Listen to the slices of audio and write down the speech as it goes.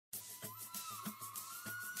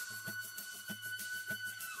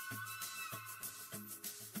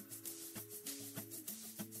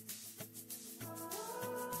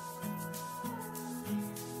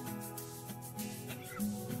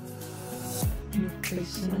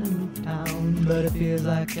facing a new town, but it feels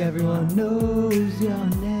like everyone knows your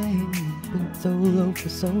name. You've been so low for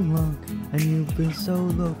so long, and you've been so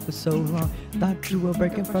low for so long. Thought you were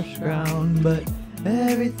breaking fresh ground, but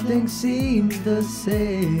everything seems the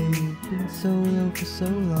same. You've been so low for so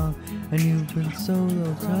long, and you've been so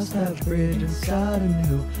low. Cross that bridge and start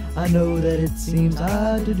anew. I know that it seems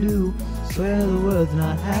hard to do. Swear the world's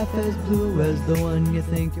not half as blue as the one you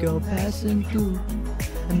think you're passing through.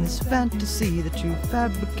 And this fantasy that you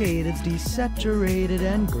fabricated's desaturated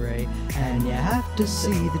and gray, and you have to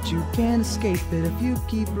see that you can't escape it if you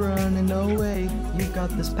keep running away. You've got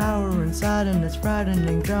this power inside and it's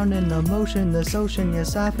frightening, drowned in emotion, this ocean you're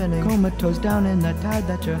siphoning, comatose down in the tide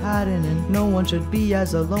that you're hiding in. No one should be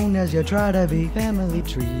as alone as you try to be. Family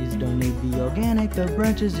trees don't need the organic, the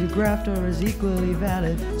branches you graft are as equally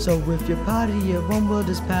valid. So if your party at one world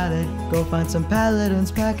is padded, go find some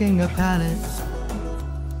paladins packing a pallet.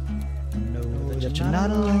 That you're not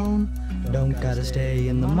alone, don't gotta stay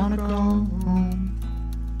in the monochrome.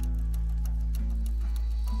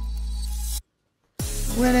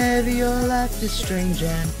 Whenever your life is strange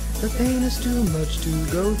and the pain is too much to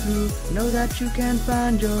go through, know that you can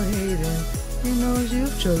find your haven in those you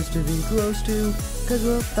chose to be close to. Cause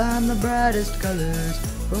we'll find the brightest colors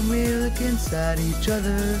when we look inside each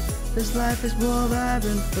other. This life is more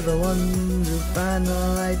vibrant for the ones who find the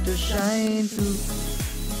light to shine through.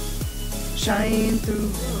 Shine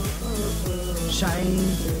through, shine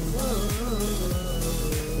through.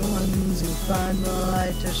 The ones who find the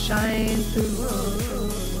light to shine through,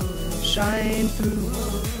 shine through,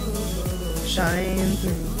 shine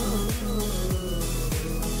through.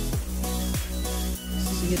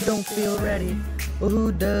 See, you don't feel ready. Well,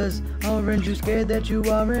 who does? Aren't you scared that you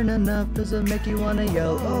aren't enough? Does it make you wanna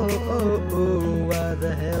yell, oh, oh, oh? Why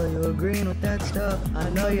the hell you agreeing with that stuff? I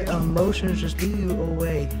know your emotions just blew you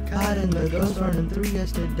away. Caught in the ghost running through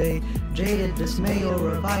yesterday. Jaded dismay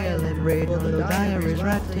or a violent rage. Well, the diary's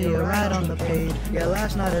right to you, right on the page. Yeah,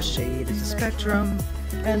 life's not a shade, it's a spectrum.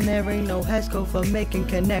 And there ain't no headscope for making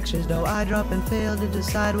connections. No eye drop and fail to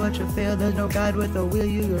decide what you feel. There's no guide with a wheel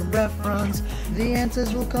you can reference. The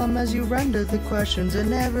answers will come as you render the questions.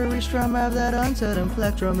 And every strum have that uncertain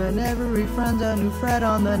plectrum. And every friend's a new fret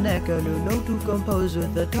on the neck. A new note to compose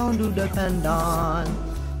with a tone to depend on.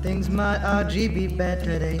 Things might RG be bad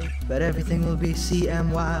today, but everything will be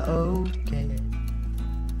CMY-OK.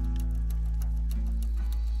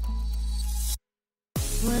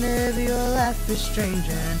 Whenever your life is strange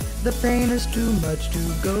and the pain is too much to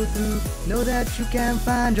go through, know that you can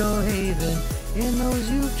find your haven in those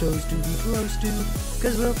you chose to be close to.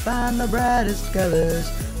 Cause we'll find the brightest colors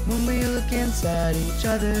when we look inside each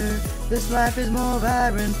other. This life is more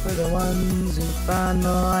vibrant for the ones who find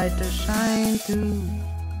the light to shine through.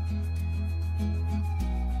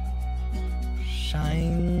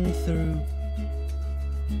 Shine through.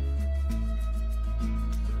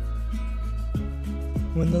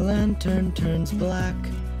 When the lantern turns black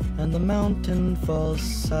and the mountain falls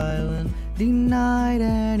silent, denied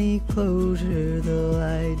any closure, the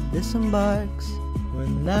light disembarks.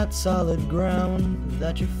 When that solid ground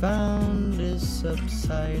that you found is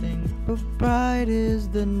subsiding, but bright is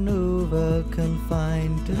the nova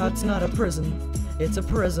confined to. It's not a prison, it's a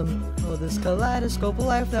prism. Oh, this kaleidoscope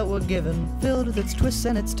life that we're given, filled with its twists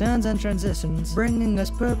and its turns and transitions, bringing us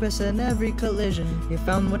purpose in every collision. You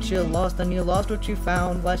found what you lost and you lost what you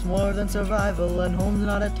found. Life's more than survival and home's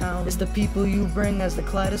not a town. It's the people you bring as the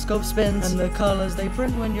kaleidoscope spins, and the colors they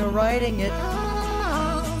print when you're writing it.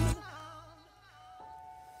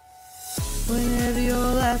 Whenever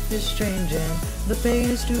your life is strange and the pain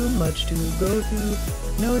is too much to go through,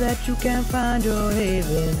 know that you can find your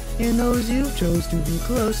haven in those you chose to be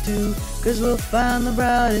close to. Cause we'll find the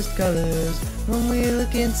brightest colors when we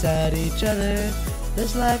look inside each other.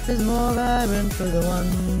 This life is more vibrant for the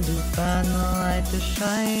ones who find the light to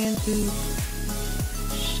shine through.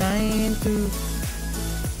 Shine through.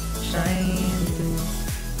 Shine through.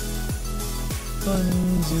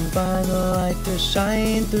 Ones who find the light to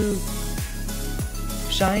shine through.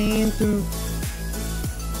 Shine through,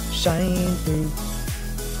 shine through.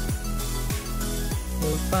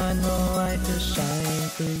 We'll find the light to shine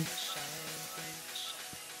through.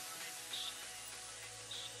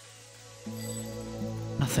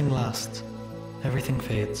 Nothing lasts, everything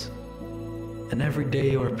fades. And every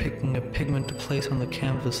day you are picking a pigment to place on the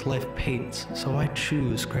canvas life paints, so I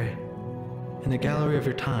choose gray. In the gallery of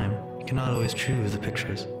your time, you cannot always choose the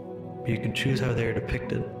pictures, but you can choose how they are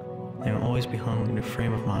depicted. They will always be hung in your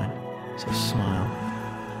frame of mind, so smile.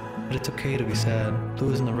 But it's okay to be sad.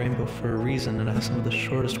 Blue is in the rainbow for a reason, and it has some of the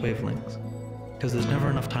shortest wavelengths, because there's never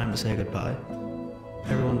enough time to say goodbye.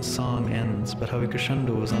 Everyone's song ends, but how we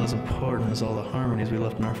crescendo was not as important as all the harmonies we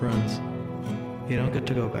left in our friends. You don't get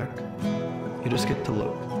to go back. You just get to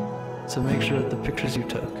look. So make sure that the pictures you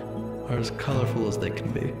took are as colorful as they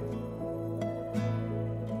can be.